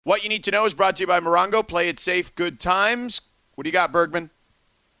What you need to know is brought to you by Morongo. Play it safe, good times. What do you got, Bergman?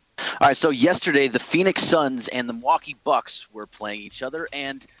 All right, so yesterday the Phoenix Suns and the Milwaukee Bucks were playing each other,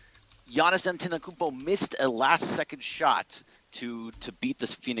 and Giannis Antetokounmpo missed a last-second shot to beat the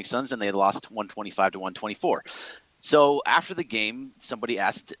Phoenix Suns, and they lost 125 to 124. So after the game, somebody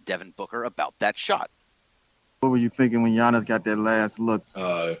asked Devin Booker about that shot. What were you thinking when Giannis got that last look?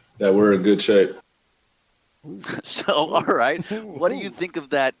 That we're in good shape. So, all right, what do you think of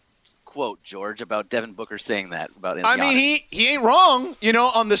that quote, George, about Devin Booker saying that about Giannis? I mean, he ain't wrong. You know,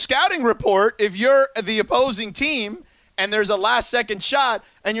 on the scouting report, if you're the opposing team and there's a last-second shot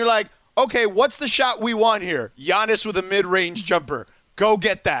and you're like, okay, what's the shot we want here? Giannis with a mid-range jumper. Go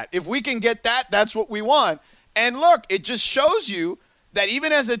get that. If we can get that, that's what we want. And look, it just shows you that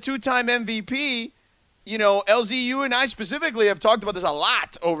even as a two-time MVP, you know, LZ, you and I specifically have talked about this a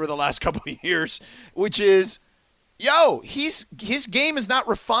lot over the last couple of years, which is, his game is not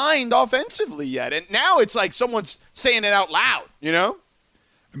refined offensively yet. And now it's like someone's saying it out loud, you know?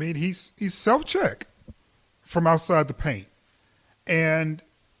 I mean, he's self-check from outside the paint. And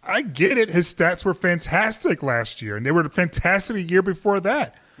I get it. His stats were fantastic last year, and they were fantastic the year before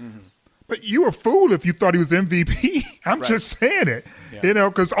that. Mm-hmm. But you a fool if you thought he was MVP. I'm just saying it, you know,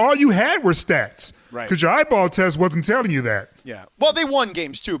 because all you had were stats. Right. Because your eyeball test wasn't telling you that. Yeah. Well, they won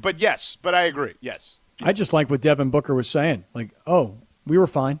games too, but I agree. Yes. I just like what Devin Booker was saying. Like, oh, we were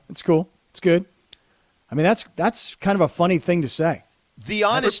fine. It's cool. It's good. I mean, that's kind of a funny thing to say. The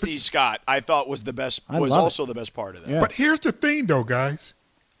honesty, Scott, I thought was the best. Was also the best part of that. Yeah. But here's the thing, though, guys.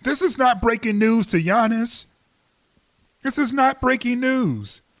 This is not breaking news to Giannis. This is not breaking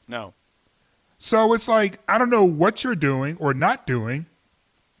news. No. So it's like, I don't know what you're doing or not doing,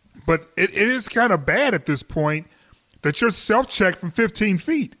 but it is kind of bad at this point that you're self-checked from 15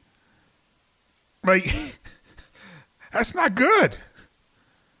 feet. Like, that's not good.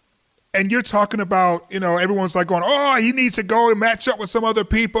 And you're talking about, you know, everyone's like going, oh, he needs to go and match up with some other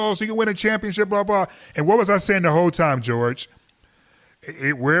people so he can win a championship, blah, blah. And what was I saying the whole time, George?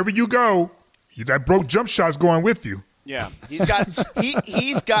 Wherever you go, that broke jump shot's going with you. Yeah, he's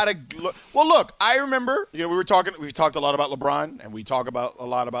got a. Well, look, I remember, you know, we've talked a lot about LeBron, and we talk about a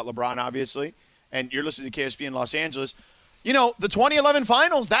lot about LeBron, obviously. And you're listening to KSP in Los Angeles. You know, the 2011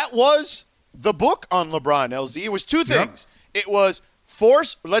 Finals, that was the book on LeBron. LZ, it was two things. Yep. It was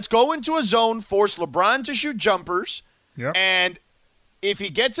let's go into a zone, force LeBron to shoot jumpers, and if he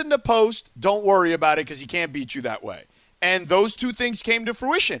gets in the post, don't worry about it because he can't beat you that way. And those two things came to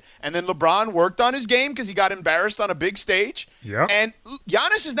fruition. And then LeBron worked on his game because he got embarrassed on a big stage. Yeah. And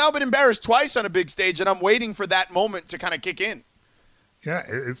Giannis has now been embarrassed twice on a big stage, and I'm waiting for that moment to kind of kick in. Yeah,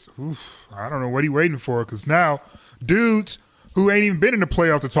 I don't know what he's waiting for because now dudes who ain't even been in the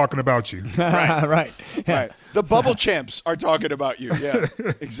playoffs are talking about you. Right. The bubble champs are talking about you. Yeah,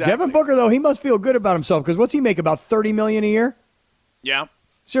 exactly. Devin Booker, though, he must feel good about himself because what's he make, about $30 million a year? Yeah.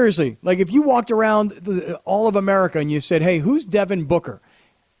 Seriously, like if you walked around all of America and you said, hey, who's Devin Booker?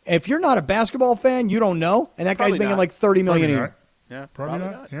 If you're not a basketball fan, you don't know, and that guy's making like $30 million a year. Yeah, probably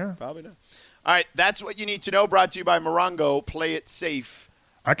not. Yeah, probably not. All right, that's what you need to know, brought to you by Morongo. Play it safe.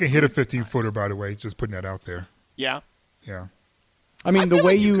 I can hit a 15-footer, by the way, just putting that out there. Yeah? Yeah. I mean, the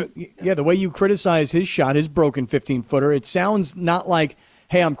way the way you criticize his shot, his broken 15-footer, it sounds not like,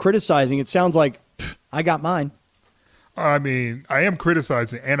 hey, I'm criticizing. It sounds like, I got mine. I mean, I am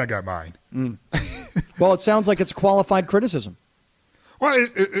criticizing, and I got mine. Well, it sounds like it's qualified criticism. Well,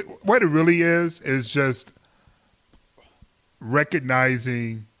 what it really is just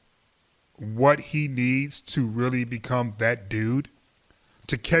recognizing what he needs to really become that dude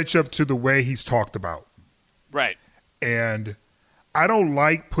to catch up to the way he's talked about. Right. And I don't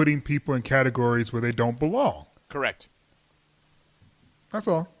like putting people in categories where they don't belong. Correct. That's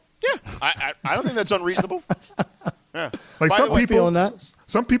all. Yeah. I don't think that's unreasonable. Yeah. Like some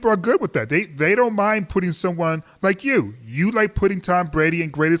people are good with that. They don't mind putting someone like you. You like putting Tom Brady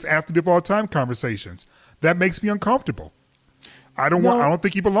in greatest athlete of all time conversations. That makes me uncomfortable. I don't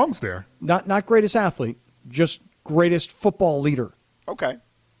think he belongs there. Not greatest athlete, just greatest football leader. Okay.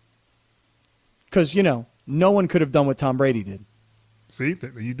 Because, you know, no one could have done what Tom Brady did. See,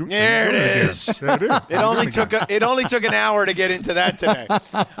 you do. There it is. There it is. It only took an hour to get into that today.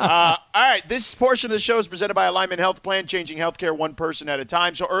 All right, this portion of the show is presented by Alignment Health Plan, changing healthcare one person at a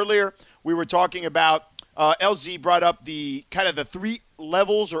time. So earlier we were talking about LZ brought up the kind of the three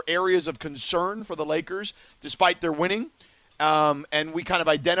levels or areas of concern for the Lakers despite their winning, and we kind of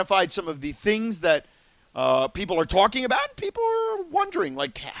identified some of the things that people are talking about. People are wondering,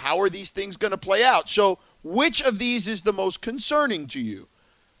 like, how are these things going to play out? So which of these is the most concerning to you?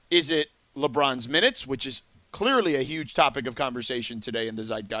 Is it LeBron's minutes, which is clearly a huge topic of conversation today in the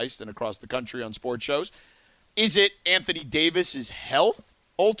zeitgeist and across the country on sports shows. Is it Anthony Davis's health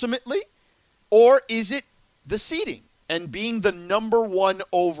ultimately, or is it the seeding and being the #1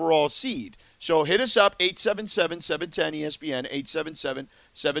 overall seed? So hit us up, 877-710-ESPN,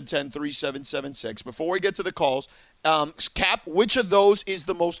 877-710-3776. Before we get to the calls, Cap, which of those is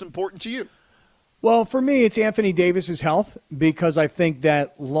the most important to you? Well, for me, it's Anthony Davis's health, because I think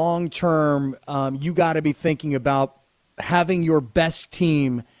that long-term you got to be thinking about having your best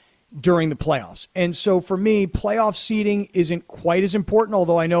team during the playoffs. And so for me, playoff seeding isn't quite as important,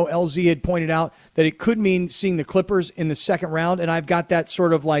 although I know LZ had pointed out that it could mean seeing the Clippers in the second round, and I've got that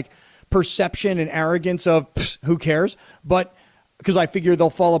sort of like perception and arrogance of who cares, but because I figure they'll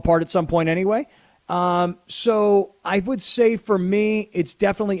fall apart at some point anyway. So I would say for me, it's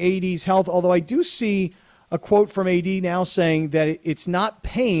definitely AD's health, although I do see a quote from AD now saying that it's not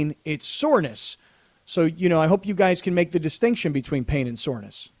pain, it's soreness. So, I hope you guys can make the distinction between pain and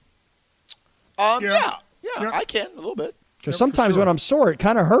soreness. Yeah, I can a little bit. Because sometimes when I'm sore, it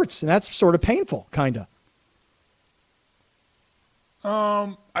kind of hurts, and that's sort of painful, kind of.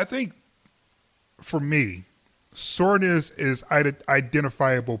 I think for me, soreness is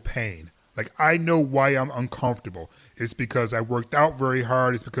identifiable pain. Like, I know why I'm uncomfortable. It's because I worked out very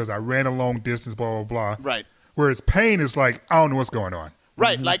hard. It's because I ran a long distance, blah, blah, blah. Right. Whereas pain is like, I don't know what's going on.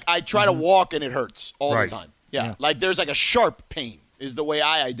 Right. Mm-hmm. Like, I try to walk and it hurts all the time. Yeah. Like, there's like a sharp pain is the way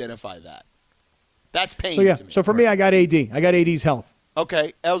I identify that. That's pain to me. So for me, I got AD. I got AD's health.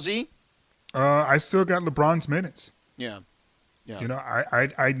 Okay. LZ? I still got LeBron's minutes. Yeah.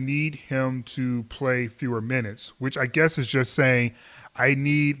 I need him to play fewer minutes, which I guess is just saying I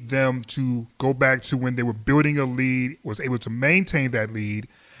need them to go back to when they were building a lead, was able to maintain that lead,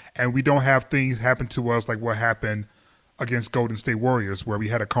 and we don't have things happen to us like what happened against Golden State Warriors, where we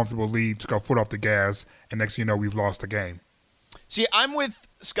had a comfortable lead, took our foot off the gas, and next thing you know, we've lost the game. See, I'm with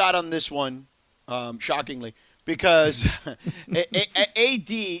Scott on this one, shockingly, because AD,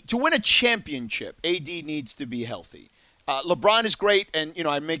 to win a championship, AD needs to be healthy. LeBron is great, and,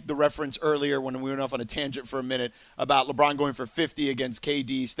 I make the reference earlier when we went off on a tangent for a minute about LeBron going for 50 against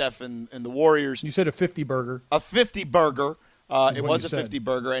KD, Steph, and the Warriors. You said a 50-burger. A 50-burger. It was a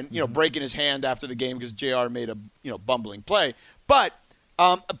 50-burger, and, breaking his hand after the game because JR made a, bumbling play. But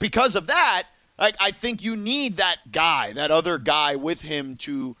because of that, I think you need that guy, that other guy with him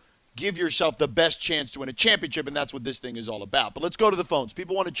to give yourself the best chance to win a championship, and that's what this thing is all about. But let's go to the phones.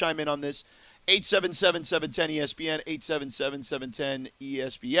 People want to chime in on this. 877-710-ESPN,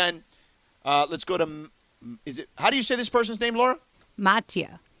 877-710-ESPN. Let's go to, how do you say this person's name, Laura?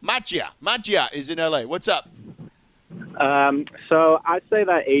 Mattia. Mattia is in L.A. What's up? So I'd say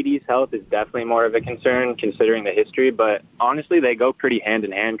that AD's health is definitely more of a concern considering the history, but honestly they go pretty hand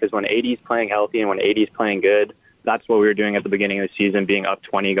in hand because when AD's playing healthy and when AD's playing good, that's what we were doing at the beginning of the season, being up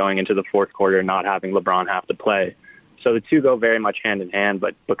 20 going into the fourth quarter, not having LeBron have to play. So the two go very much hand in hand,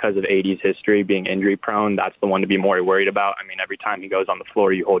 but because of AD's history being injury prone, that's the one to be more worried about. I mean, every time he goes on the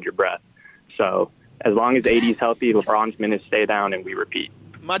floor, you hold your breath. So as long as AD's healthy, LeBron's minutes stay down and we repeat.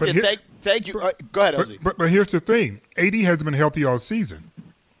 Mattia, thank you. Go ahead, LZ. But here's the thing. AD hasn't been healthy all season.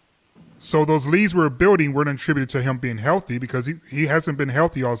 So those leads we're building weren't attributed to him being healthy because he hasn't been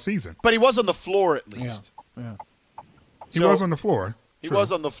healthy all season. But he was on the floor at least. Yeah. He was on the floor. He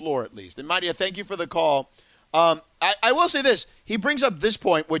was on the floor at least. And Mattia, thank you for the call. I will say this. He brings up this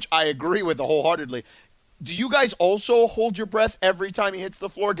point, which I agree with wholeheartedly. Do you guys also hold your breath every time he hits the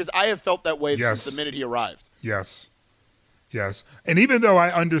floor? Because I have felt that way since the minute he arrived. Yes. And even though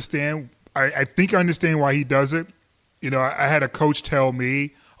I understand, I think I understand why he does it. I had a coach tell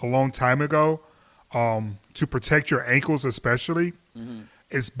me a long time ago, to protect your ankles especially,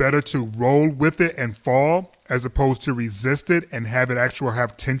 it's better to roll with it and fall as opposed to resist it and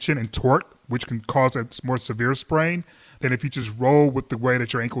have tension and torque, which can cause a more severe sprain, than if you just roll with the way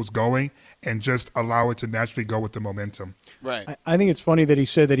that your ankle's going and just allow it to naturally go with the momentum. Right. I think it's funny that he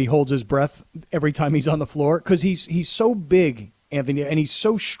said that he holds his breath every time he's on the floor because he's so big, Anthony, and he's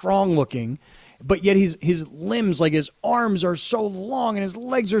so strong looking, but yet his limbs, like his arms are so long and his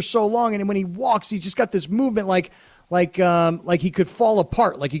legs are so long, and when he walks, he's just got this movement like he could fall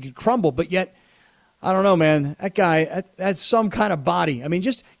apart, like he could crumble, but yet I don't know, man. That guy, that's some kind of body. I mean,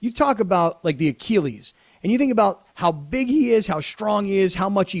 just you talk about like the Achilles, and you think about how big he is, how strong he is, how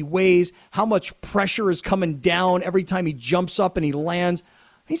much he weighs, how much pressure is coming down every time he jumps up and he lands.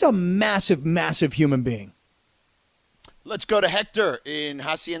 He's a massive, massive human being. Let's go to Hector in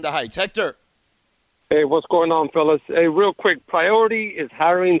Hacienda Heights. Hector. Hey, what's going on, fellas? Hey, real quick, priority is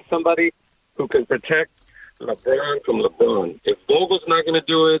hiring somebody who can protect LeBron from LeBron. If Vogel's not going to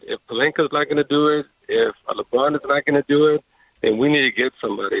do it, if Pelinka's not going to do it, if LeBron is not going to do it, then we need to get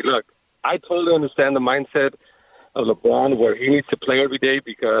somebody. Look, I totally understand the mindset of LeBron where he needs to play every day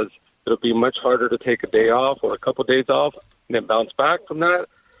because it'll be much harder to take a day off or a couple days off and then bounce back from that.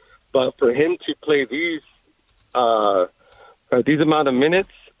 But for him to play these amount of minutes,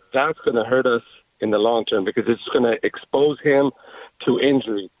 that's going to hurt us in the long term because it's going to expose him to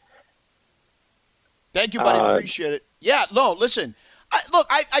injury. Thank you, buddy. Appreciate it. Yeah, no, listen.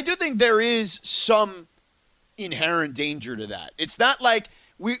 I do think there is some inherent danger to that. It's not like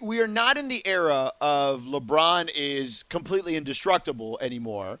we are not in the era of LeBron is completely indestructible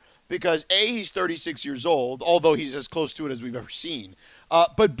anymore because, A, he's 36 years old, although he's as close to it as we've ever seen.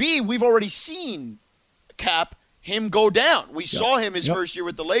 But, B, we've already seen, Cap, him go down. We saw him his first year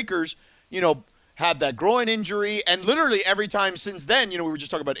with the Lakers, have that groin injury. And literally every time since then, we were just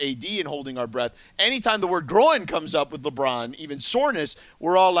talking about AD and holding our breath. Anytime the word groin comes up with LeBron, even soreness,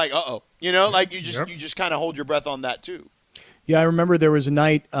 we're all like, uh-oh. You just kind of hold your breath on that too. Yeah, I remember there was a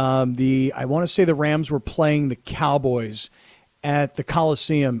night, I want to say the Rams were playing the Cowboys at the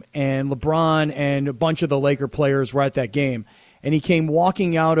Coliseum, and LeBron and a bunch of the Laker players were at that game. And he came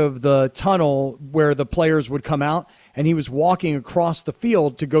walking out of the tunnel where the players would come out, and he was walking across the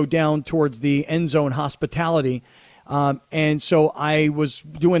field to go down towards the end zone hospitality. And so I was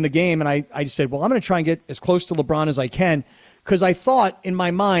doing the game, and I just said, well, I'm going to try and get as close to LeBron as I can because I thought in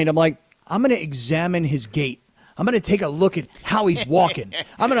my mind, I'm like, I'm going to examine his gait. I'm going to take a look at how he's walking.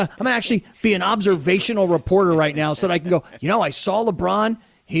 I'm going to actually be an observational reporter right now so that I can go, I saw LeBron.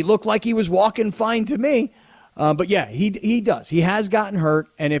 He looked like he was walking fine to me. But yeah, he does. He has gotten hurt.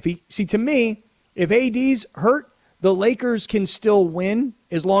 And to me, if AD's hurt, the Lakers can still win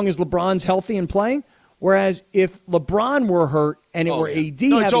as long as LeBron's healthy and playing. Whereas if LeBron were hurt and it were AD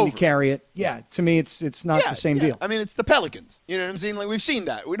having to carry it, to me, it's not the same deal. I mean, it's the Pelicans. You know what I'm saying? Like, we've seen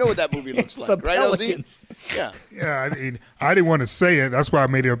that. We know what that movie looks like, the right, Pelicans. LZ? Yeah. Yeah, I mean, I didn't want to say it. That's why I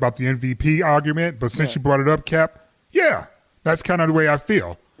made it about the MVP argument. But since you brought it up, Cap, that's kind of the way I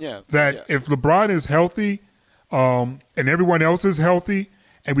feel. Yeah. That if LeBron is healthy and everyone else is healthy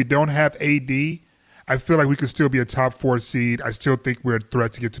and we don't have AD, I feel like we could still be a top 4 seed. I still think we're a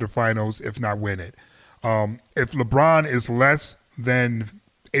threat to get to the finals, if not win it. If LeBron is less than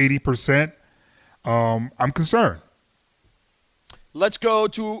 80%, I'm concerned. Let's go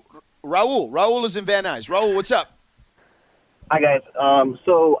to Raul. Raul is in Van Nuys. Raul, what's up? Hi, guys.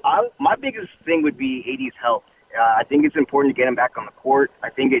 My biggest thing would be AD's health. I think it's important to get him back on the court.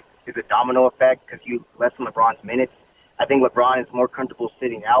 I think it is a domino effect because you lessen LeBron's minutes. I think LeBron is more comfortable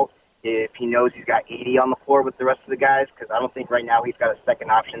sitting out if he knows he's got AD on the floor with the rest of the guys because I don't think right now he's got a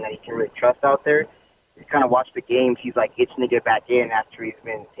second option that he can really trust out there. You kind of watch the games, he's like itching to get back in after he's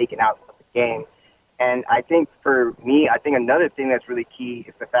been taken out of the game. And I think for me, another thing that's really key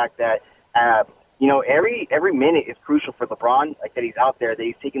is the fact that, every minute is crucial for LeBron, like that he's out there, that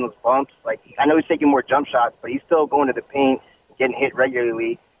he's taking those bumps. Like, I know he's taking more jump shots, but he's still going to the paint, getting hit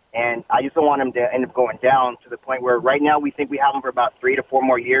regularly. And I just don't want him to end up going down to the point where right now we think we have him for about 3 to 4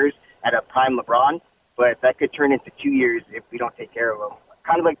 more years at a prime LeBron, but that could turn into 2 years if we don't take care of him.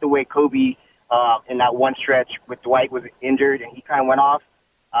 Kind of like the way Kobe in that one stretch with Dwight was injured and he kind of went off.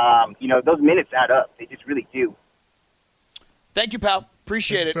 Those minutes add up. They just really do. Thank you, pal.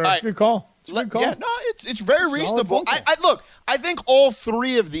 Appreciate it. All right. Good call. Good call. Yeah, no, it's very reasonable. I think all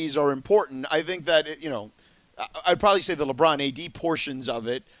 3 of these are important. I think that, I'd probably say the LeBron AD portions of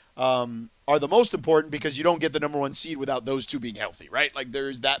it are the most important because you don't get the number 1 seed without those 2 being healthy, right? Like,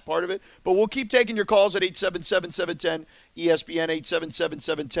 there's that part of it. But we'll keep taking your calls at 877-710-ESPN,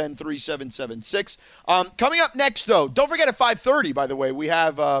 877-710-3776. Coming up next, though, don't forget at 5:30, by the way, we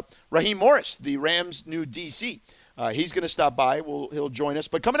have Raheem Morris, the Rams' new DC. He's going to stop by. He'll join us.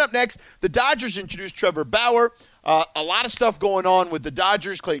 But coming up next, the Dodgers introduced Trevor Bauer. A lot of stuff going on with the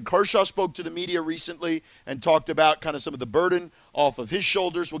Dodgers. Clayton Kershaw spoke to the media recently and talked about kind of some of the burden off of his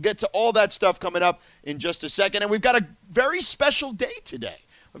shoulders. We'll get to all that stuff coming up in just a second. And we've got a very special day today.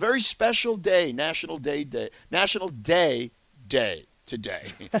 A very special day, National Day today.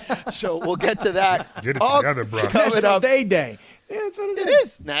 So we'll get to that. Get it together, bro. National Day. Yeah, that's what it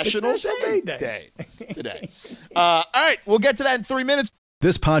is. National Day today. All right, we'll get to that in 3 minutes.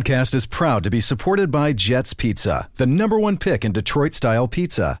 This podcast is proud to be supported by Jets Pizza, the #1 pick in Detroit-style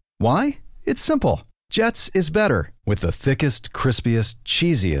pizza. Why? It's simple. Jets is better. With the thickest, crispiest,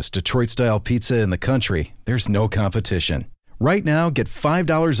 cheesiest Detroit-style pizza in the country, there's no competition. Right now, get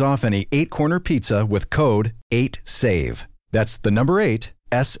 $5 off any 8-corner pizza with code 8SAVE. That's the number 8,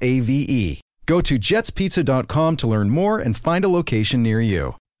 SAVE. Go to jetspizza.com to learn more and find a location near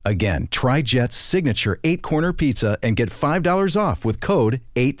you. Again, try Jet's signature 8-corner pizza and get $5 off with code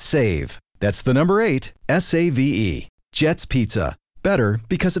 8SAVE. That's the number 8, SAVE. Jets Pizza. Better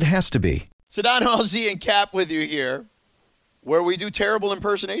because it has to be. Sedano, LZ, and Cap with you here, where we do terrible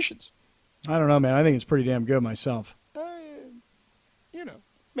impersonations. I don't know, man. I think it's pretty damn good myself.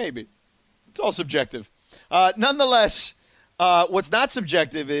 Maybe. It's all subjective. Nonetheless, what's not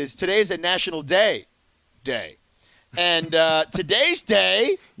subjective is today's a National Day. And today's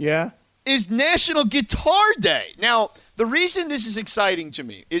day is National Guitar Day. Now, the reason this is exciting to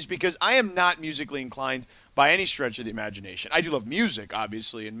me is because I am not musically inclined by any stretch of the imagination. I do love music,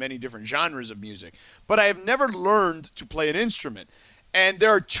 obviously, and many different genres of music, but I have never learned to play an instrument. And there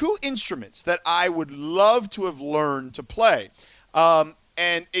are two instruments that I would love to have learned to play.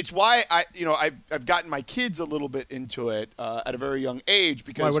 And it's why I've gotten my kids a little bit into it at a very young age.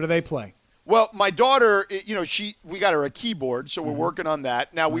 Because why? What do they play? Well, my daughter, we got her a keyboard, so we're working on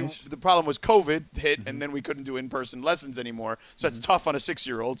that. Now, the problem was COVID hit, and then we couldn't do in-person lessons anymore. So it's tough on a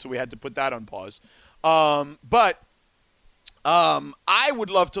 6-year-old, so we had to put that on pause. But I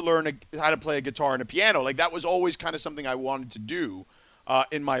would love to learn how to play a guitar and a piano. Like, that was always kind of something I wanted to do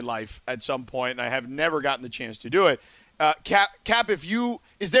in my life at some point, and I have never gotten the chance to do it. Cap, do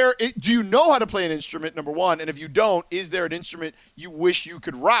you know how to play an instrument, number one? And if you don't, is there an instrument you wish you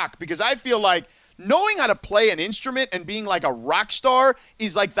could rock? Because I feel like knowing how to play an instrument and being like a rock star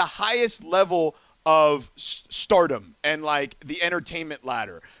is like the highest level of stardom and like the entertainment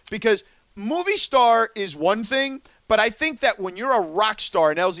ladder. Because movie star is one thing, but I think that when you're a rock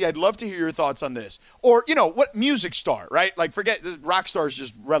star, and LZ, I'd love to hear your thoughts on this. Or, what music star, right? Like, forget, rock star is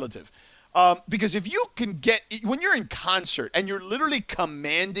just relative. Because if you can when you're in concert and you're literally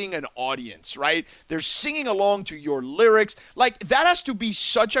commanding an audience, right? They're singing along to your lyrics. Like, that has to be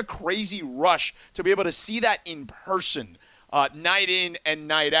such a crazy rush to be able to see that in person, night in and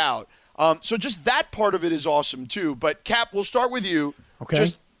night out. So just that part of it is awesome too. But Cap, we'll start with you. Okay.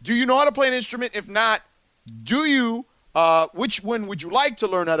 Just, do you know how to play an instrument? If not, do you, which one would you like to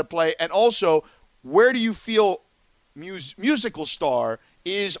learn how to play? And also, where do you feel musical star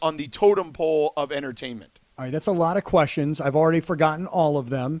is on the totem pole of entertainment? All right, that's a lot of questions. I've already forgotten all of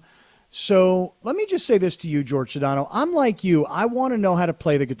them. So let me just say this to you, George Sedano. I'm like you. I want to know how to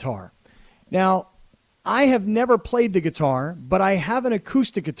play the guitar. Now, I have never played the guitar, but I have an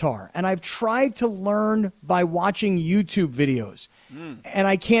acoustic guitar, and I've tried to learn by watching YouTube videos, and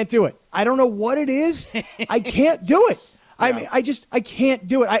I can't do it. I don't know what it is. I can't do it. I mean, I can't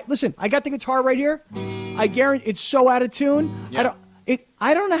do it. Listen, I got the guitar right here. I guarantee it's so out of tune. Yeah.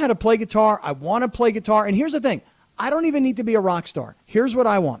 I don't know how to play guitar. I want to play guitar. And here's the thing. I don't even need to be a rock star. Here's what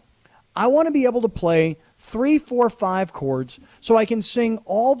I want. I want to be able to play 3, 4, 5 chords so I can sing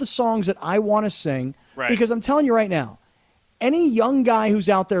all the songs that I want to sing. Right. Because I'm telling you right now, any young guy who's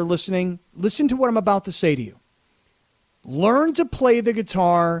out there listening, listen to what I'm about to say to you. Learn to play the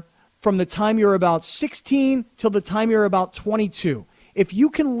guitar from the time you're about 16 till the time you're about 22. If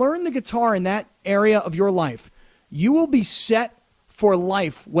you can learn the guitar in that area of your life, you will be set for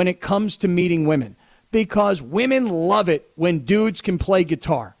life when it comes to meeting women, because women love it when dudes can play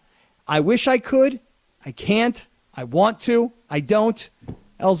guitar. I wish I could. I can't. I want to. I don't.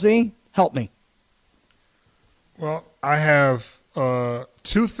 LZ, help me. Well, I have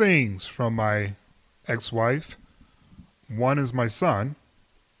 2 things from my ex-wife. One is my son.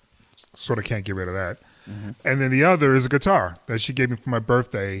 Sort of can't get rid of that. Mm-hmm. And then the other is a guitar that she gave me for my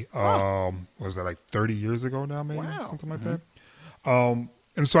birthday. Was that like 30 years ago now, maybe? Wow. Something like that. And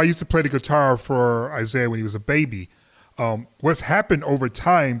so I used to play the guitar for Isaiah when he was a baby. What's happened over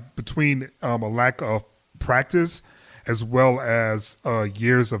time between a lack of practice as well as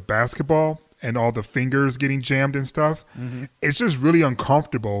years of basketball and all the fingers getting jammed and stuff, it's just really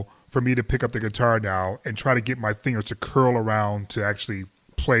uncomfortable for me to pick up the guitar now and try to get my fingers to curl around to actually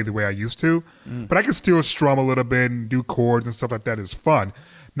play the way I used to. But I can still strum a little bit and do chords and stuff like that. It's fun.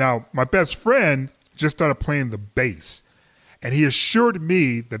 Now, my best friend just started playing the bass. And he assured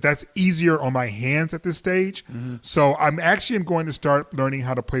me that that's easier on my hands at this stage. So I'm going to start learning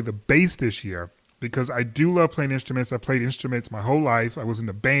how to play the bass this year because I do love playing instruments. I played instruments my whole life. I was in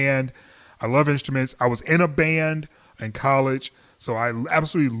a band. I love instruments. I was in a band in college. So I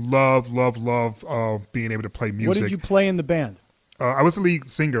absolutely love being able to play music. What did you play in the band? I was the lead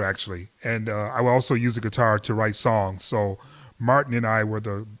singer, actually. And I would also use the guitar to write songs. So Martin and I were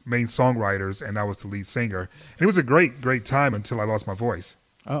the main songwriters, and I was the lead singer. And it was a great time until I lost my voice.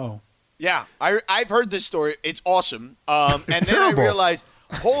 Uh-oh. Yeah, I've heard this story. It's awesome. And then terrible. I realized,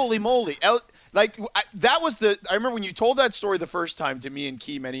 holy moly. That was I remember when you told that story the first time to me and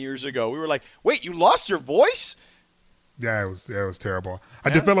Key many years ago, we were like, wait, you lost your voice? Yeah, it was terrible. I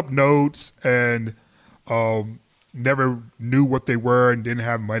developed notes, and never knew what they were and didn't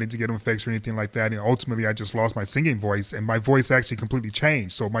have money to get them fixed or anything like that. And ultimately, I just lost my singing voice, and my voice actually completely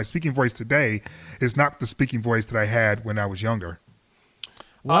changed. So my speaking voice today is not the speaking voice that I had when I was younger.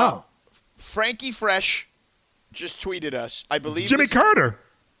 Wow. Frankie Fresh just tweeted us. I believe Jimmy Carter.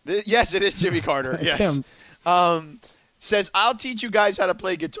 Yes, it is Jimmy Carter. It's yes. him. Says, I'll teach you guys how to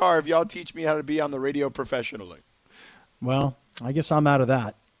play guitar if y'all teach me how to be on the radio professionally. Well, I guess I'm out of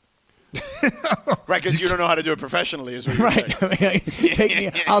that. Right, because you don't know how to do it professionally, is what you're Right.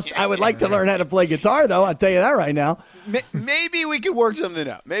 saying. I would like to learn how to play guitar, though. I'll tell you that right now. Maybe we could work something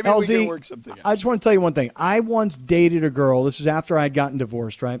out. Maybe we LZ, can work something out. I just want to tell you one thing. I once dated a girl. This is after I had gotten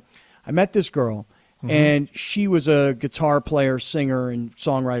divorced, right? I met this girl, and she was a guitar player, singer, and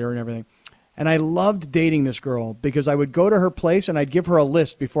songwriter and everything. And I loved dating this girl because I would go to her place, and I'd give her a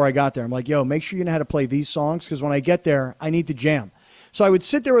list before I got there. I'm like, yo, make sure you know how to play these songs because when I get there, I need to jam. So I would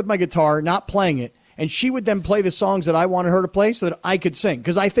sit there with my guitar, not playing it, and she would then play the songs that I wanted her to play so that I could sing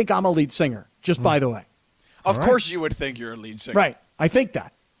because I think I'm a lead singer, just by the way. Of course you would think you're a lead singer. Right. I think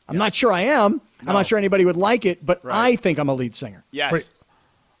that. I'm not sure I am. No. I'm not sure anybody would like it, but Right. I think I'm a lead singer. Yes.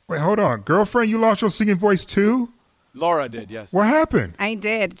 Wait, hold on. Girlfriend, you lost your singing voice too? Laura did, yes. What happened? I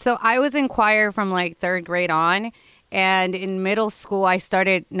did. So I was in choir from like 3rd grade on. And in middle school, I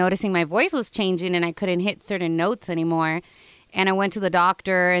started noticing my voice was changing and I couldn't hit certain notes anymore. And I went to the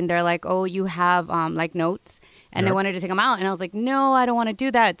doctor and they're like, oh, you have like notes. And they wanted to take them out. And I was like, no, I don't want to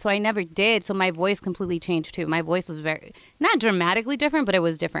do that. So I never did. So my voice completely changed too. My voice was not dramatically different, but it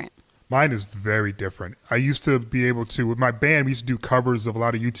was different. Mine is very different. I used to be able to, with my band, we used to do covers of a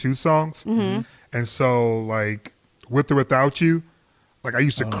lot of U2 songs. Mm-hmm. And so, like, With or Without You, like, I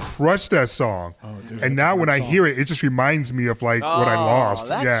used to crush that song. Dude, and now when I hear it, it just reminds me of, like, what I lost.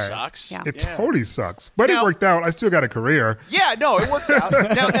 That sucks. Yeah. It totally sucks. But Now- it worked out. I still got a career. Yeah, no, it worked out.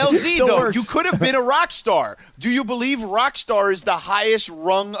 Now, LZ, Still though, works. you could have been a rock star. Do you believe rock star is the highest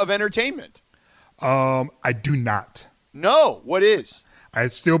rung of entertainment? I do not. No. What is? I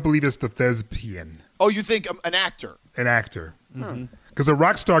still believe it's the thespian, Oh, you think an actor? an actor. Because a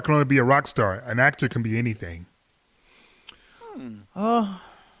rock star can only be a rock star. An actor can be anything.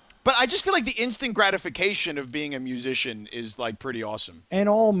 But I just feel like the instant gratification of being a musician is, like, pretty awesome. And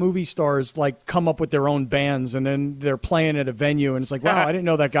all movie stars like come up with their own bands and then they're playing at a venue and it's like, wow, I didn't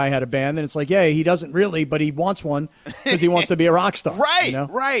know that guy had a band. And it's like, yeah, he doesn't really, but he wants one because he wants to be a rock star. Right, you know?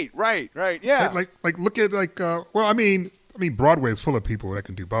 right. Yeah. Like look at well, I mean Broadway is full of people that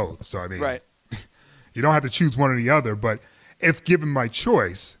can do both. So I mean, Right. you don't have to choose one or the other. But if given my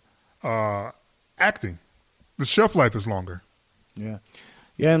choice, acting, the shelf life is longer. Yeah.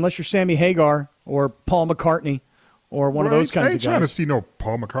 Yeah, unless you're Sammy Hagar or Paul McCartney or one of those kinds I of ain't trying to guys. see no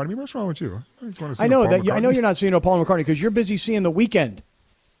Paul McCartney. What's wrong with you? I know that. I know you're not seeing no Paul McCartney because you're busy seeing The Weeknd.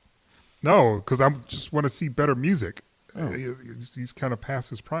 No, because I just want to see better music. He's kind of past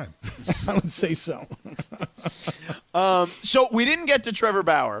his prime. I would say so. So we didn't get to Trevor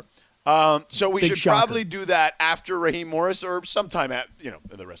Bauer. So we Big should shocker. probably do that after Raheem Morris or sometime at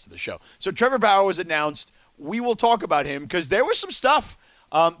the rest of the show. So Trevor Bauer was announced. We will talk about him because there was some stuff.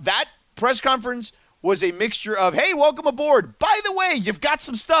 That press conference was a mixture of, hey, welcome aboard. By the way, you've got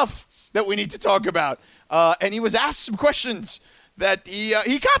some stuff that we need to talk about. And he was asked some questions that he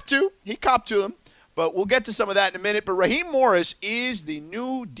copped to. He copped to them. But we'll get to some of that in a minute. But Raheem Morris is the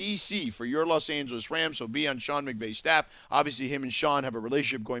new DC for your Los Angeles Rams. So be on Sean McVay's staff. Obviously, him and Sean have a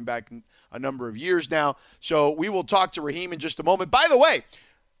relationship going back a number of years now. So we will talk to Raheem in just a moment. By the way,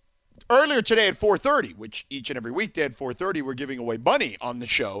 earlier today at 4:30, which each and every weekday at 4:30, we're giving away money on the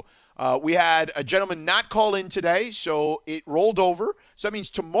show. We had a gentleman not call in today, so it rolled over. So that means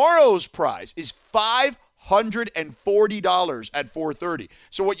tomorrow's prize is $540 at 4:30.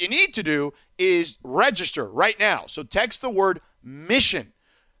 So what you need to do is register right now. So text the word MISSION.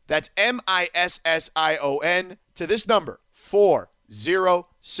 That's MISSION to this number,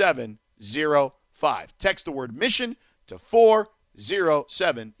 40705. Text the word MISSION to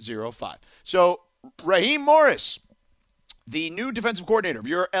 40705. So Raheem Morris, the new defensive coordinator of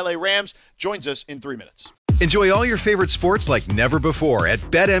your LA Rams, joins us in 3 minutes. Enjoy all your favorite sports like never before at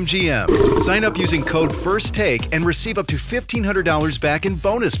BetMGM. Sign up using code FIRSTTAKE and receive up to $1,500 back in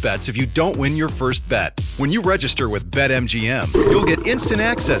bonus bets if you don't win your first bet. When you register with BetMGM, you'll get instant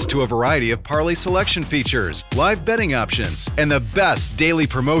access to a variety of parlay selection features, live betting options, and the best daily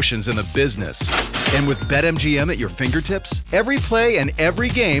promotions in the business. And with BetMGM at your fingertips, every play and every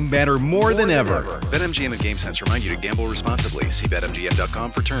game matter more than ever. BetMGM and GameSense remind you to gamble responsibly. See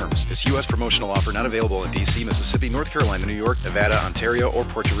BetMGM.com for terms. This U.S. promotional offer not available in D.C., Mississippi, North Carolina, New York, Nevada, Ontario, or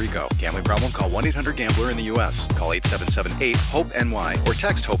Puerto Rico. Gambling problem? Call 1-800-GAMBLER in the U.S. Call 877-8-HOPE-NY or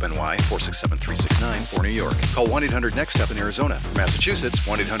text HOPE-NY 467-369 for New York. Call 1-800-NEXT-STEP in Arizona. For Massachusetts,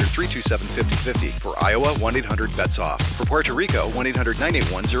 1-800-327-5050. For Iowa, 1-800-BETS-OFF. For Puerto Rico,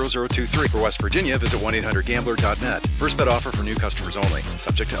 1-800-981-0023. For West Virginia, visit 1-800-GAMBLER.net. First bet offer for new customers only.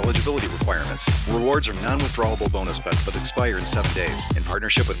 Subject to eligibility requirements. Rewards are non-withdrawable bonus bets that expire in 7 days. In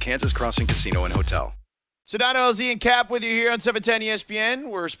partnership with Kansas Crossing Casino and Hotel. Sedano, LZ, and Cap with you here on 710 ESPN.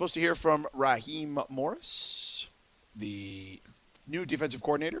 We're supposed to hear from Raheem Morris, the new defensive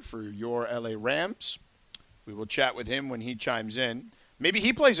coordinator for your LA Rams. We will chat with him when he chimes in. Maybe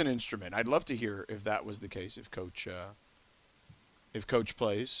he plays an instrument. I'd love to hear if that was the case, if Coach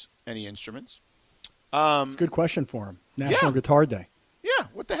plays any instruments. It's a good question for him. National Guitar Day. Yeah,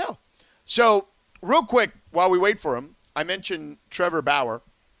 what the hell? So, real quick, while we wait for him, I mentioned Trevor Bauer.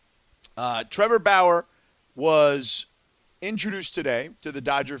 Trevor Bauer was introduced today to the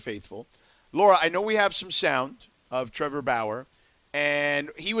Dodger faithful. Laura, I know we have some sound of Trevor Bauer, and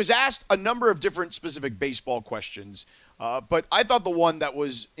he was asked a number of different specific baseball questions. But I thought the one that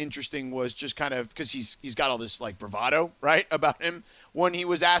was interesting was just kind of because he's got all this like bravado, right, about him when he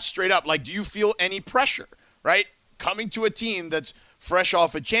was asked straight up, like, do you feel any pressure, right, coming to a team that's fresh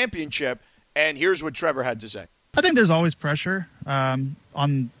off a championship? And here's what Trevor had to say. I think there's always pressure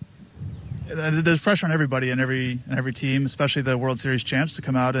there's pressure on everybody and every team, especially the World Series champs, to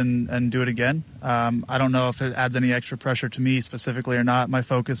come out and do it again. I don't know if it adds any extra pressure to me specifically or not. My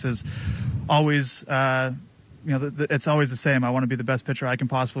focus is always it's always the same. I want to be the best pitcher I can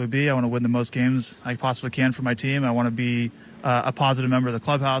possibly be. I want to win the most games I possibly can for my team. I want to be a positive member of the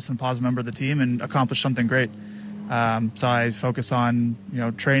clubhouse and a positive member of the team and accomplish something great. So I focus on,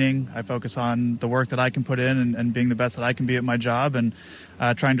 training. I focus on the work that I can put in and being the best that I can be at my job and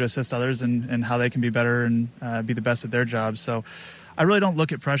trying to assist others in how they can be better and be the best at their jobs. So I really don't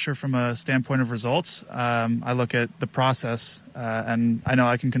look at pressure from a standpoint of results. I look at the process, and I know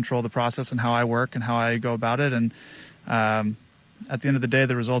I can control the process and how I work and how I go about it. And at the end of the day,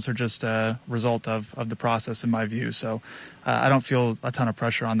 the results are just a result of the process, in my view. So I don't feel a ton of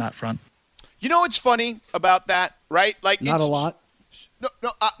pressure on that front. You know what's funny about that, right? Like Not a lot.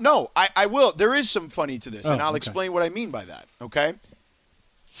 No, I will. There is some funny to this, and I'll explain what I mean by that, okay?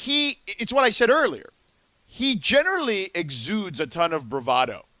 It's what I said earlier. He generally exudes a ton of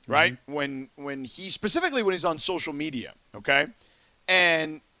bravado, right? Mm-hmm. When he's on social media, okay?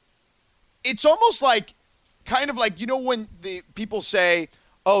 And it's almost like, kind of like, when the people say,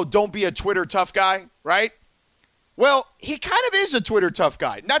 oh, don't be a Twitter tough guy, right? Well, he kind of is a Twitter tough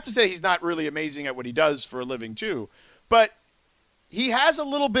guy. Not to say he's not really amazing at what he does for a living too, but he has a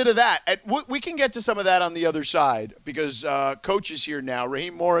little bit of that. We can get to some of that on the other side because Coach is here now.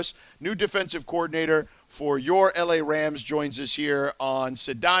 Raheem Morris, new defensive coordinator for your LA Rams, joins us here on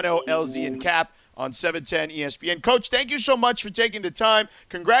Sedano, LZ, and Cap on 710 ESPN. Coach, thank you so much for taking the time.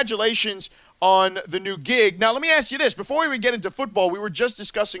 Congratulations on the new gig. Now, let me ask you this. Before we even get into football, we were just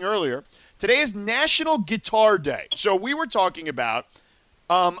discussing earlier, today is National Guitar Day. So we were talking about,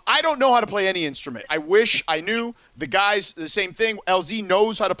 I don't know how to play any instrument. I wish I knew. The guys, the same thing. LZ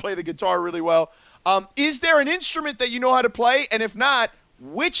knows how to play the guitar really well. Is there an instrument that you know how to play? And if not,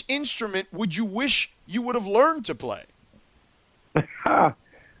 which instrument would you wish you would have learned to play?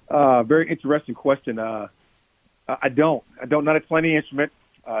 Very interesting question. I don't know how to play any instrument.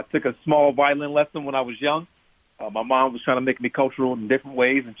 I took a small violin lesson when I was young. My mom was trying to make me cultural in different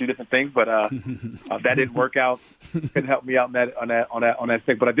ways and do different things, but that didn't work out. Couldn't help me out on that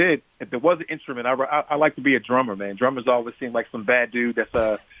thing. But I did. If there was an instrument, I like to be a drummer, man. Drummers always seem like some bad dude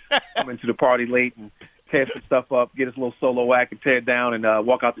that's coming to the party late and tear some stuff up, get his little solo act and tear it down and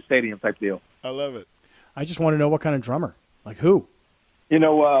walk out the stadium type deal. I love it. I just want to know what kind of drummer, like who. It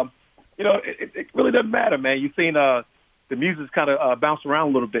really doesn't matter, man. You've seen the music's kind of bounce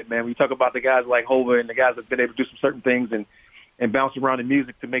around a little bit, man. When you talk about the guys like Hova and the guys that have been able to do some certain things and bounce around in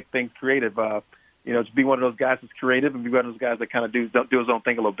music to make things creative, to be one of those guys that's creative and be one of those guys that kind of do his own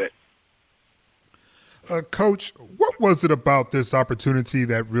thing a little bit. Coach, what was it about this opportunity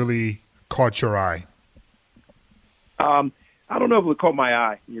that really caught your eye? I don't know if it caught my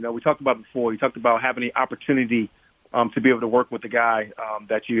eye. We talked about it before. You talked about having the opportunity to be able to work with a guy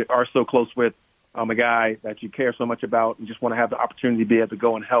that you are so close with, a guy that you care so much about and just want to have the opportunity to be able to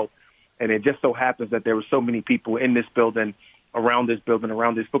go and help. And it just so happens that there were so many people in this building, around this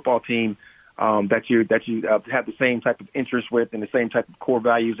football team, that you have the same type of interest with and the same type of core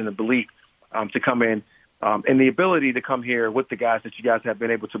values and the belief to come in, and the ability to come here with the guys that you guys have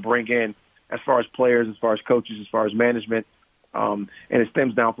been able to bring in as far as players, as far as coaches, as far as management. And it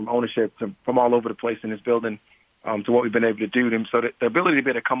stems down from ownership from all over the place in this building to what we've been able to do. And so the ability to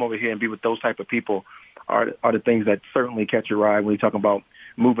be able to come over here and be with those type of people are the things that certainly catch your eye when you're talking about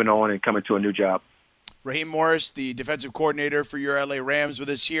moving on and coming to a new job. Raheem Morris, the defensive coordinator for your LA Rams, with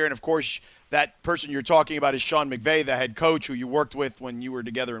us here. And, of course, that person you're talking about is Sean McVay, the head coach who you worked with when you were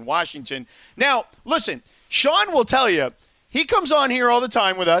together in Washington. Now, listen, Sean will tell you, he comes on here all the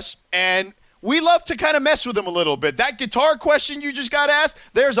time with us, and we love to kind of mess with him a little bit. That guitar question you just got asked,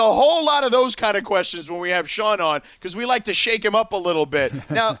 there's a whole lot of those kind of questions when we have Sean on because we like to shake him up a little bit.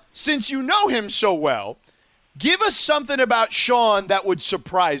 Now, since you know him so well, give us something about Sean that would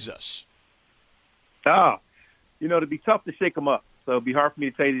surprise us. It'd be tough to shake him up. So it'd be hard for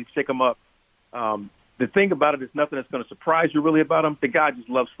me to tell you to shake him up. The thing about it is nothing that's going to surprise you really about him. The guy just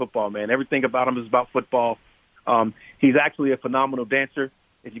loves football, man. Everything about him is about football. He's actually a phenomenal dancer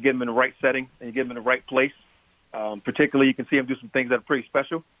if you get him in the right setting and you get him in the right place. Particularly, you can see him do some things that are pretty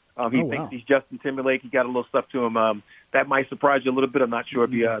special. He thinks he's Justin Timberlake. He got a little stuff to him. That might surprise you a little bit. I'm not sure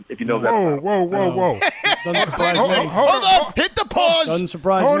if you know that. Whoa. Doesn't surprise me. Hold up. Hit the pause. Doesn't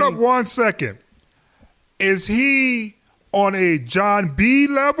surprise me. Hold up 1 second. Is he on a John B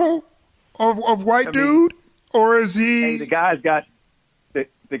level of white dude, or is he? Hey, the guy's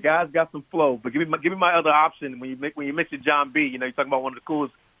got some flow. But give me my other option when you mix it John B. You're talking about one of the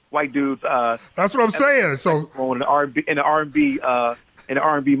coolest white dudes. That's what I'm saying. So in the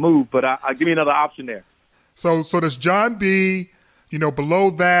R&B move. But I give me another option there. So there's John B.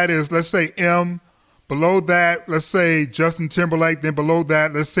 Below that is, let's say, M. Below that, let's say Justin Timberlake. Then below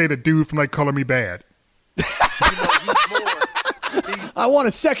that, let's say the dude from Color Me Bad. I want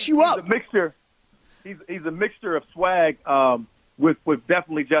to sex you up. He's a mixture. He's a mixture of swag with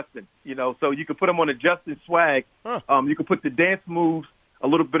definitely Justin. So you can put him on a Justin swag. You can put the dance moves, a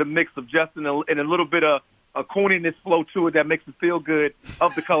little bit of mix of Justin, and a little bit of a corniness flow to it that makes it feel good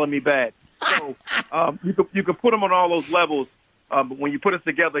of the Color Me Bad. So you can put him on all those levels. But when you put us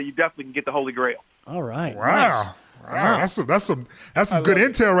together, you definitely can get the Holy Grail. All right. Wow. Nice. Wow, that's some good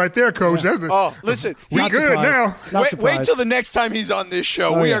intel right there, Coach. Yeah. Listen, we good now. Wait till the next time he's on this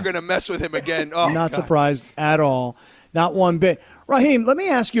show. We are going to mess with him again. Oh, not surprised at all, not one bit. Raheem, let me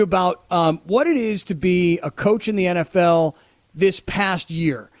ask you about what it is to be a coach in the NFL this past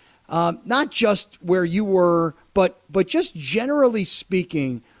year. Not just where you were, but just generally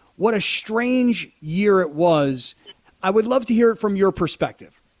speaking, what a strange year it was. I would love to hear it from your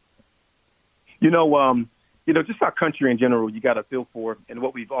perspective. Just our country in general, you got to feel for and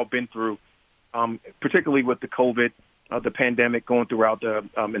what we've all been through, particularly with the COVID, the pandemic going throughout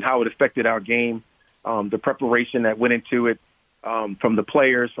and how it affected our game, the preparation that went into it, from the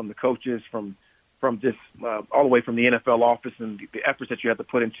players, from the coaches, from just all the way from the NFL office and the efforts that you had to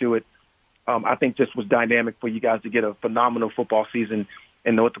put into it. I think just was dynamic for you guys to get a phenomenal football season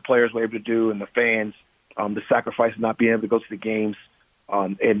and know what the players were able to do and the fans, the sacrifice of not being able to go to the games.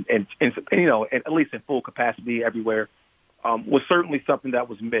 And at least in full capacity everywhere, was certainly something that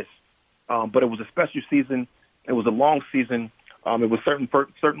was missed. But it was a special season. It was a long season. It was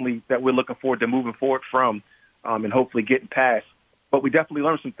certainly that we're looking forward to moving forward from and hopefully getting past. But we definitely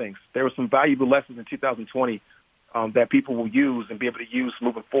learned some things. There were some valuable lessons in 2020 that people will use and be able to use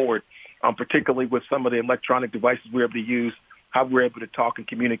moving forward, particularly with some of the electronic devices we were able to use, how we were able to talk and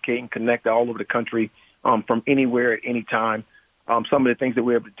communicate and connect all over the country from anywhere at any time. Some of the things that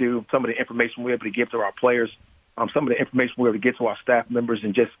we were able to do, some of the information we were able to give to our players, some of the information we were able to get to our staff members,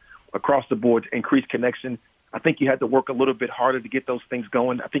 and just across the board to increase connection. I think you had to work a little bit harder to get those things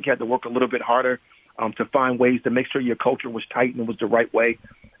going. I think you had to work a little bit harder to find ways to make sure your culture was tight and it was the right way.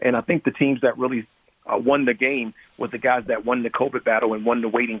 And I think the teams that really won the game was the guys that won the COVID battle and won the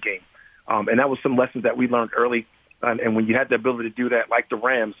waiting game. And that was some lessons that we learned early. And when you had the ability to do that, like the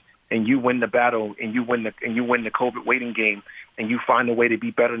Rams, and you win the battle and you win the COVID waiting game, and you find a way to be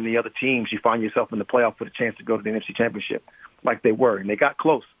better than the other teams, you find yourself in the playoff with a chance to go to the NFC Championship like they were. And they got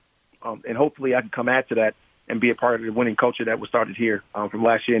close. And hopefully I can come add to that and be a part of the winning culture that was started here from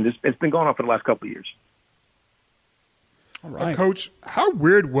last year. And it's been going on for the last couple of years. All right. Coach, how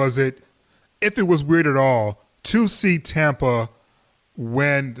weird was it, if it was weird at all, to see Tampa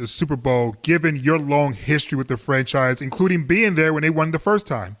win the Super Bowl, given your long history with the franchise, including being there when they won the first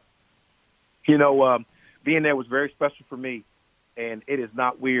time? Being there was very special for me. And it is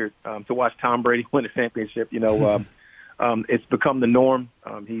not weird to watch Tom Brady win a championship. It's become the norm.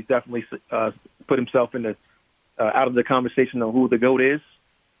 He's definitely put himself in out of the conversation on who the GOAT is.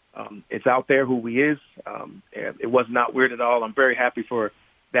 It's out there who he is. It was not weird at all. I'm very happy for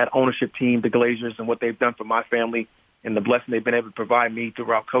that ownership team, the Glazers, and what they've done for my family and the blessing they've been able to provide me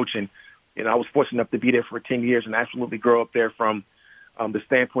throughout coaching. I was fortunate enough to be there for 10 years and absolutely grow up there from the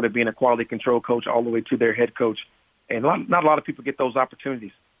standpoint of being a quality control coach all the way to their head coach. And not a lot of people get those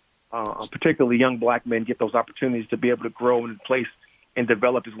opportunities, particularly young black men get those opportunities to be able to grow in place and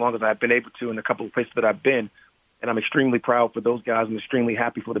develop as long as I've been able to in a couple of places that I've been. And I'm extremely proud for those guys. I'm extremely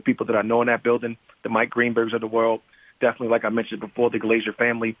happy for the people that I know in that building, the Mike Greenbergs of the world, definitely, like I mentioned before, the Glazer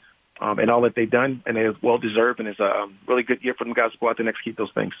family, and all that they've done, and it's well-deserved, and it's a really good year for them guys to go out there and execute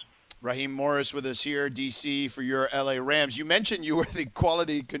those things. Raheem Morris with us here, DC, for your LA Rams. You mentioned you were the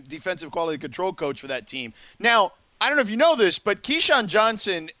defensive quality control coach for that team. Now, I don't know if you know this, but Keyshawn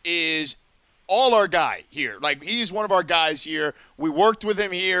Johnson is all our guy here. Like, he's one of our guys here. We worked with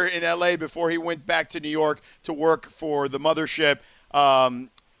him here in LA before he went back to New York to work for the mothership.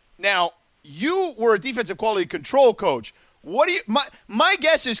 Now, you were a defensive quality control coach. What do you? My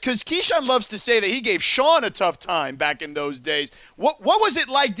guess is, because Keyshawn loves to say that he gave Sean a tough time back in those days. What was it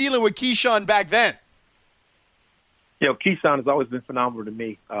like dealing with Keyshawn back then? Keyshawn has always been phenomenal to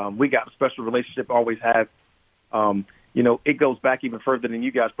me. We got a special relationship, always have. It goes back even further than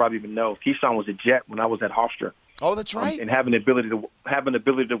you guys probably even know. Keyshawn was a Jet when I was at Hofstra. Oh, that's right. And having the ability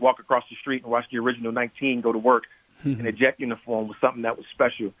to walk across the street and watch the original 19 go to work in a Jet uniform was something that was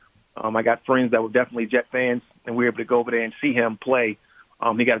special. I got friends that were definitely Jet fans, and we were able to go over there and see him play.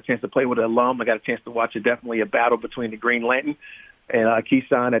 He got a chance to play with an alum. I got a chance to watch definitely a battle between the Green Lantern and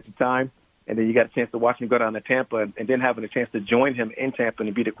Keyshawn at the time. And then you got a chance to watch him go down to Tampa, and then having a chance to join him in Tampa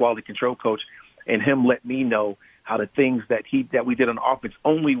and be the quality control coach, and him let me know how the things that we did on offense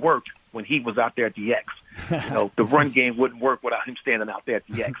only worked when he was out there at the X. The run game wouldn't work without him standing out there at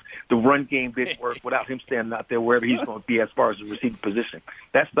the X. The run game didn't work without him standing out there wherever he's going to be as far as the receiver position.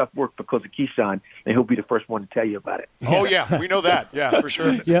 That stuff worked because of Keyshawn, and he'll be the first one to tell you about it. Oh, yeah, we know that. Yeah, for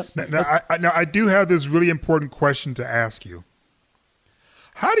sure. Yeah. Now, I do have this really important question to ask you.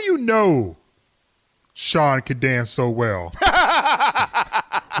 How do you know Sean could dance so well?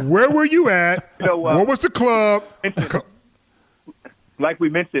 Where were you at? What was the club? Like we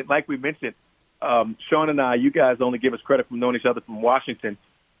mentioned, Sean and I, you guys only give us credit for knowing each other from Washington.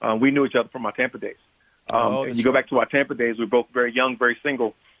 We knew each other from our Tampa days. And you go back to our Tampa days, we were both very young, very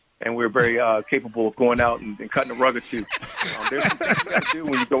single, and we were very capable of going out and cutting a rug or two. There's some things you got to do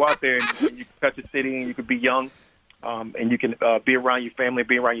when you go out there and you can touch the city and you can be young, and you can be around your family,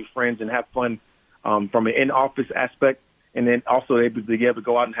 be around your friends, and have fun from an in-office aspect, and then also able to be able to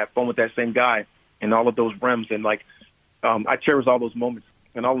go out and have fun with that same guy and all of those rims. And, I cherish all those moments,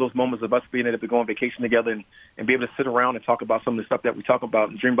 and all those moments of us being able to go on vacation together and be able to sit around and talk about some of the stuff that we talk about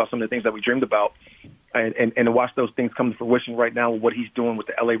and dream about some of the things that we dreamed about, and to watch those things come to fruition right now with what he's doing with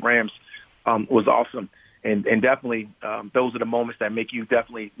the LA Rams was awesome. And definitely those are the moments that make you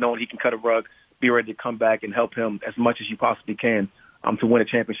definitely knowing he can cut a rug, be ready to come back and help him as much as you possibly can to win a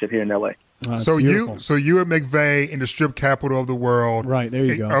championship here in LA. So you at McVay in the strip capital of the world. Right, there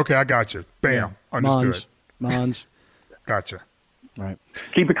you go. Okay, I got you. Bam. Yeah. Understood. Mons. Gotcha. Right.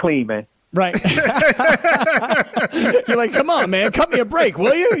 Keep it clean, man. Right. You're like, come on, man, cut me a break,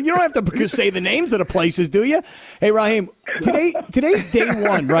 will you? You don't have to say the names of the places, do you? Hey, Raheem, today's day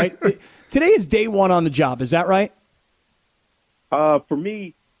one, right? Today is day one on the job. Is that right? For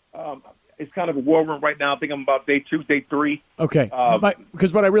me, it's kind of a whirlwind right now. I think I'm about day 2, day 3. Okay.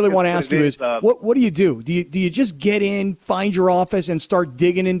 Because what I really want to ask you is, what do you do? Do you just get in, find your office, and start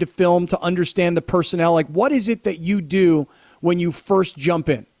digging into film to understand the personnel? Like, what is it that you do when you first jump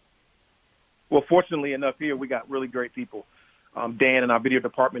in? Well, fortunately enough, here we got really great people. Dan and our video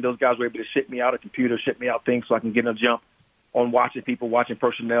department, those guys were able to ship me out a computer, ship me out things so I can get a jump on watching people, watching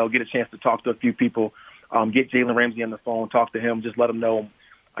personnel, get a chance to talk to a few people, get Jalen Ramsey on the phone, talk to him, just let him know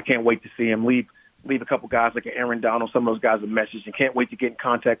I can't wait to see him. Leave a couple guys like Aaron Donald, some of those guys a message, and can't wait to get in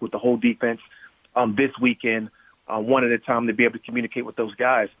contact with the whole defense this weekend, one at a time, to be able to communicate with those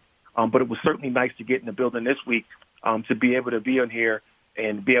guys. But it was certainly nice to get in the building this week to be able to be on here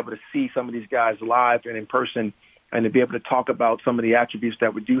and be able to see some of these guys live and in person, and to be able to talk about some of the attributes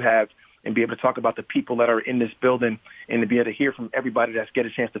that we do have, and be able to talk about the people that are in this building, and to be able to hear from everybody that's get a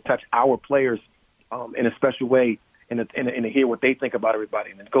chance to touch our players in a special way, and to hear what they think about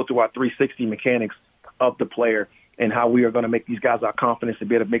everybody, and go through our 360 mechanics of the player and how we are going to make these guys our confidence and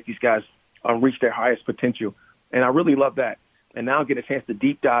be able to make these guys reach their highest potential. And I really love that. And now get a chance to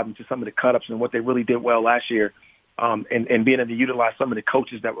deep dive into some of the cut-ups and what they really did well last year, and being able to utilize some of the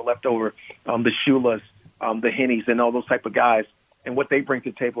coaches that were left over, the Shulas, the Hennies, and all those type of guys, and what they bring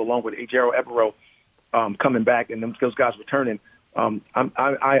to the table, along with Ejiro Evero coming back and those guys returning. I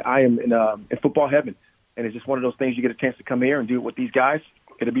am in football heaven, and it's just one of those things. You get a chance to come here and do it with these guys,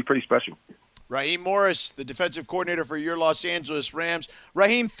 it'll be pretty special. Raheem Morris, the defensive coordinator for your Los Angeles Rams.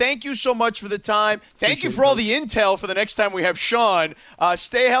 Raheem, thank you so much for the time. Thank you for all the intel for the next time we have Sean.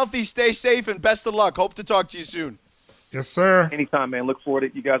 Stay healthy, stay safe, and best of luck. Hope to talk to you soon. Yes, sir. Anytime, man. Look forward to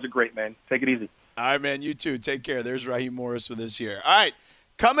it. You guys are great, man. Take it easy. All right, man. You too. Take care. There's Raheem Morris with us here. All right.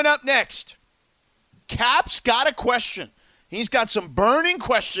 Coming up next, Cap's got a question. He's got some burning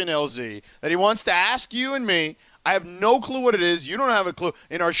question, LZ, that he wants to ask you and me. I have no clue what it is. You don't have a clue.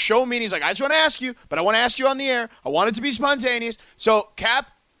 In our show meeting, he's like, I just want to ask you, but I want to ask you on the air. I want it to be spontaneous. So, Cap,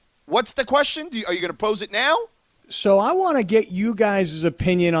 what's the question? Are you going to pose it now? So I want to get you guys'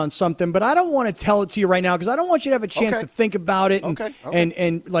 opinion on something, but I don't want to tell it to you right now because I don't want you to have a chance to think about it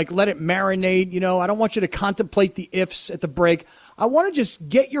and like let it marinate. I don't want you to contemplate the ifs at the break. I want to just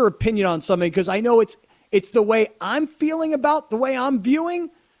get your opinion on something because I know it's the way I'm feeling about the way I'm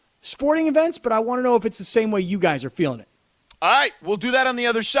viewing sporting events, but I want to know if it's the same way you guys are feeling it. All right, we'll do that on the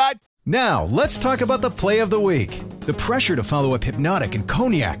other side. Now, let's talk about the play of the week. The pressure to follow up Hypnotic and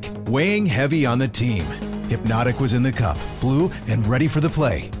Cognac, weighing heavy on the team. Hypnotic was in the cup, blue, and ready for the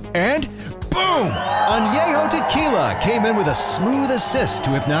play. And boom! Añejo Tequila came in with a smooth assist to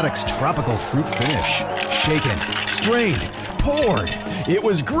Hypnotic's tropical fruit finish. Shaken, strained, poured. It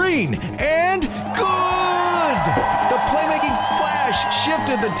was green and good! The playmaking splash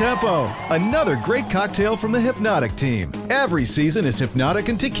shifted the tempo. Another great cocktail from the Hypnotic team. Every season is Hypnotic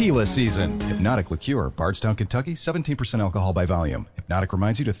and Tequila season. Hypnotic Liqueur, Bardstown, Kentucky, 17% alcohol by volume. Hypnotic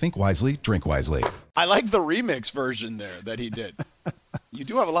reminds you to think wisely, drink wisely. I like the remix version there that he did. You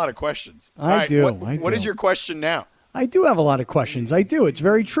do have a lot of questions. I do. What is your question now? I do have a lot of questions. I do. It's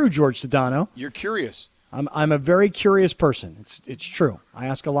very true, George Sedano. You're curious. I'm a very curious person. It's true. I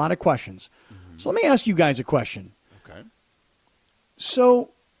ask a lot of questions. Mm-hmm. So let me ask you guys a question. Okay.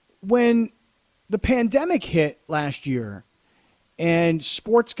 So when the pandemic hit last year and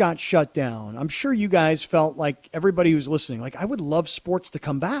sports got shut down, I'm sure you guys felt like everybody who's listening, like I would love sports to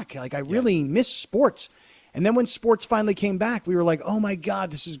come back. Like I really miss sports. And then when sports finally came back, we were like, oh my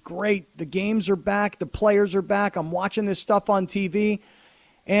God, this is great. The games are back. The players are back. I'm watching this stuff on TV.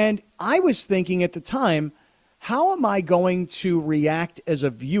 And I was thinking at the time, how am I going to react as a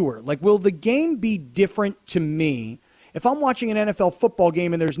viewer? Like, will the game be different to me? If I'm watching an NFL football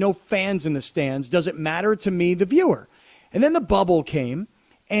game and there's no fans in the stands, does it matter to me, the viewer? And then the bubble came.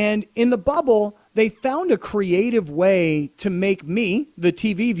 And in the bubble, they found a creative way to make me, the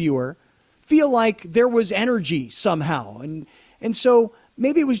TV viewer, feel like there was energy somehow. And so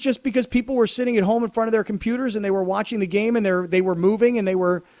maybe it was just because people were sitting at home in front of their computers and they were watching the game and they were moving and they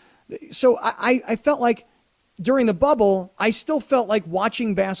were. So I felt like during the bubble, I still felt like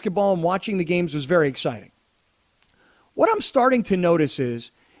watching basketball and watching the games was very exciting. What I'm starting to notice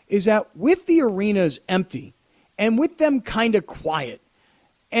is that with the arenas empty and with them kind of quiet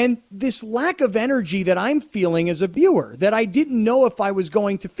and this lack of energy that I'm feeling as a viewer that I didn't know if I was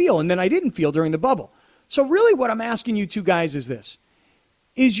going to feel and then I didn't feel during the bubble. So really what I'm asking you two guys is this.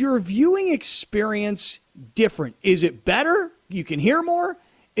 Is your viewing experience different? Is it better? You can hear more?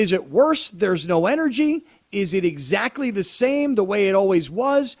 Is it worse? There's no energy? Is it exactly the same the way it always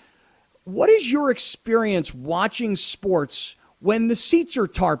was? What is your experience watching sports when the seats are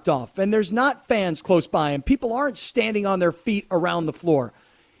tarped off and there's not fans close by and people aren't standing on their feet around the floor?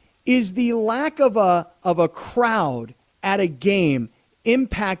 Is the lack of a crowd at a game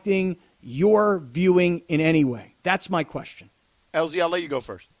impacting your viewing in any way? That's my question. LZ, I'll let you go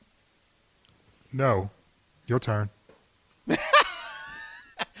first. No. Your turn.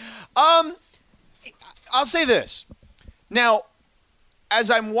 I'll say this. Now,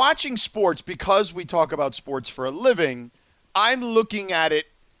 as I'm watching sports, because we talk about sports for a living, I'm looking at it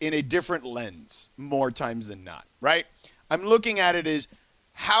in a different lens more times than not, right? I'm looking at it as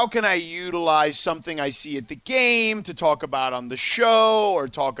how can I utilize something I see at the game to talk about on the show or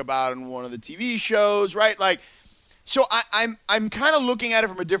talk about on one of the TV shows, right? So I'm kind of looking at it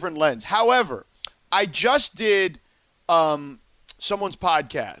from a different lens. However, I just did someone's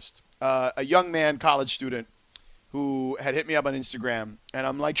podcast, a young man, college student, who had hit me up on Instagram, and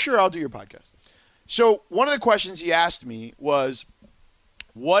I'm like, sure, I'll do your podcast. So one of the questions he asked me was,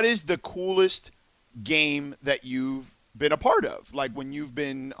 what is the coolest game that you've been a part of, like when you've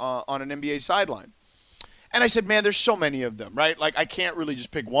been on an NBA sideline? And I said, man, there's so many of them, right? Like I can't really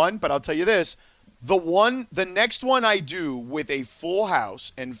just pick one, but I'll tell you this. The next one I do with a full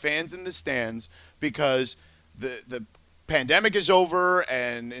house and fans in the stands because the pandemic is over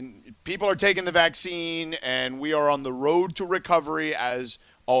and people are taking the vaccine and we are on the road to recovery as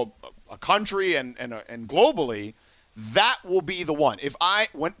a country and globally, that will be the one.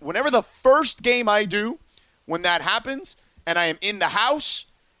 Whenever the first game I do, when that happens and I am in the house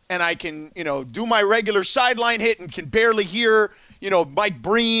and I can, do my regular sideline hit and can barely hear, Mike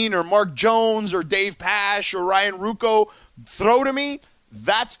Breen or Mark Jones or Dave Pash or Ryan Rucco throw to me,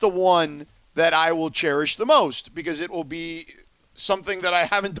 that's the one that I will cherish the most because it will be something that I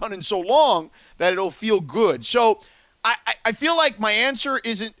haven't done in so long that it'll feel good. So I feel like my answer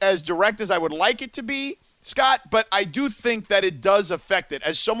isn't as direct as I would like it to be, Scott, but I do think that it does affect it.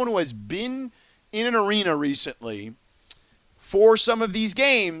 As someone who has been in an arena recently for some of these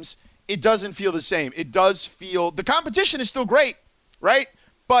games, it doesn't feel the same. It does feel – the competition is still great, right?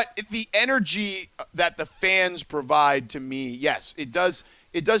 But the energy that the fans provide to me, yes, it does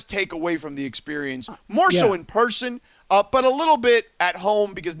take away from the experience, more so in person, but a little bit at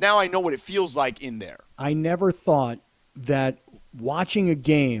home because now I know what it feels like in there. I never thought that watching a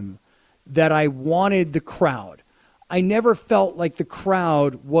game that I wanted the crowd. I never felt like the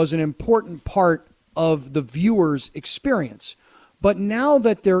crowd was an important part of the viewer's experience. But now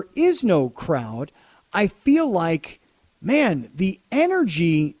that there is no crowd, I feel like, man, the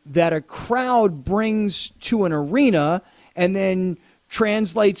energy that a crowd brings to an arena and then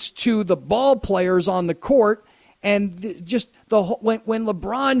translates to the ball players on the court, and when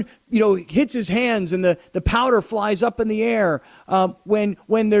LeBron hits his hands and the powder flies up in the air,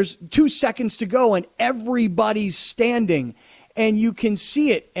 when there's 2 seconds to go and everybody's standing and you can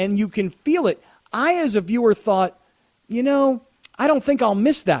see it and you can feel it. I, as a viewer, thought, I don't think I'll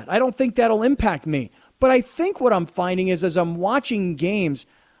miss that. I don't think that'll impact me. But I think what I'm finding is as I'm watching games,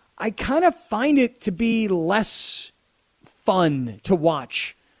 I kind of find it to be less fun to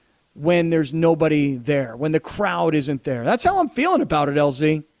watch when there's nobody there, when the crowd isn't there. That's how I'm feeling about it,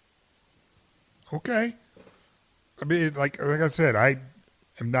 LZ. Okay. I mean, like I said, I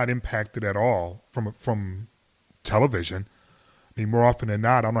am not impacted at all from television. I mean, more often than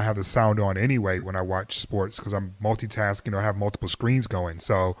not, I don't have the sound on anyway when I watch sports because I'm multitasking or have multiple screens going.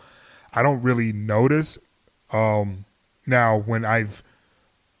 So I don't really notice. Now, when I've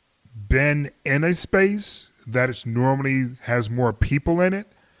been in a space that it's normally has more people in it,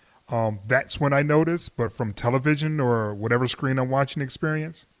 that's when I notice. But from television or whatever screen I'm watching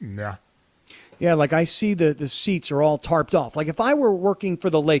experience, nah. Yeah, like I see the seats are all tarped off. Like if I were working for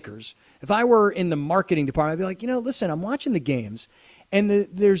the Lakers, if I were in the marketing department, I'd be like, listen, I'm watching the games and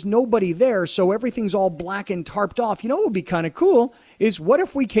there's nobody there, so everything's all black and tarped off. What would be kind of cool is what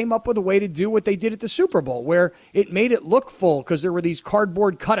if we came up with a way to do what they did at the Super Bowl where it made it look full because there were these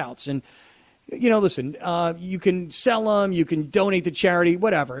cardboard cutouts and listen, you can sell them, you can donate to charity,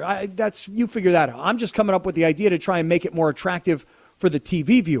 whatever. You figure that out. I'm just coming up with the idea to try and make it more attractive for the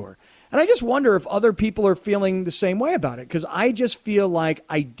TV viewer. And I just wonder if other people are feeling the same way about it because I just feel like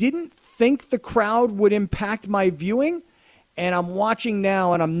I didn't think the crowd would impact my viewing, and I'm watching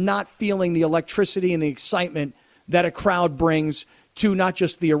now and I'm not feeling the electricity and the excitement that a crowd brings to not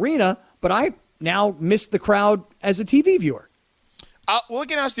just the arena, but I now miss the crowd as a TV viewer. We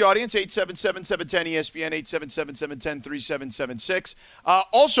can ask the audience, 877-710-ESPN, 877-710-3776.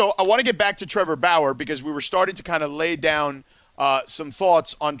 Also, I want to get back to Trevor Bauer because we were starting to kind of lay down some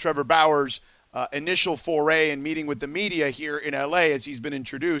thoughts on Trevor Bauer's initial foray and meeting with the media here in L.A. as he's been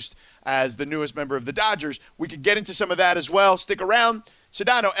introduced as the newest member of the Dodgers. We could get into some of that as well. Stick around.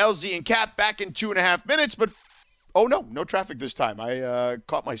 Sedano, LZ, and Cap back in 2.5 minutes, but no traffic this time. I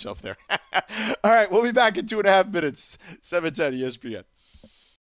caught myself there. All right, we'll be back in 2.5 minutes. 710 ESPN.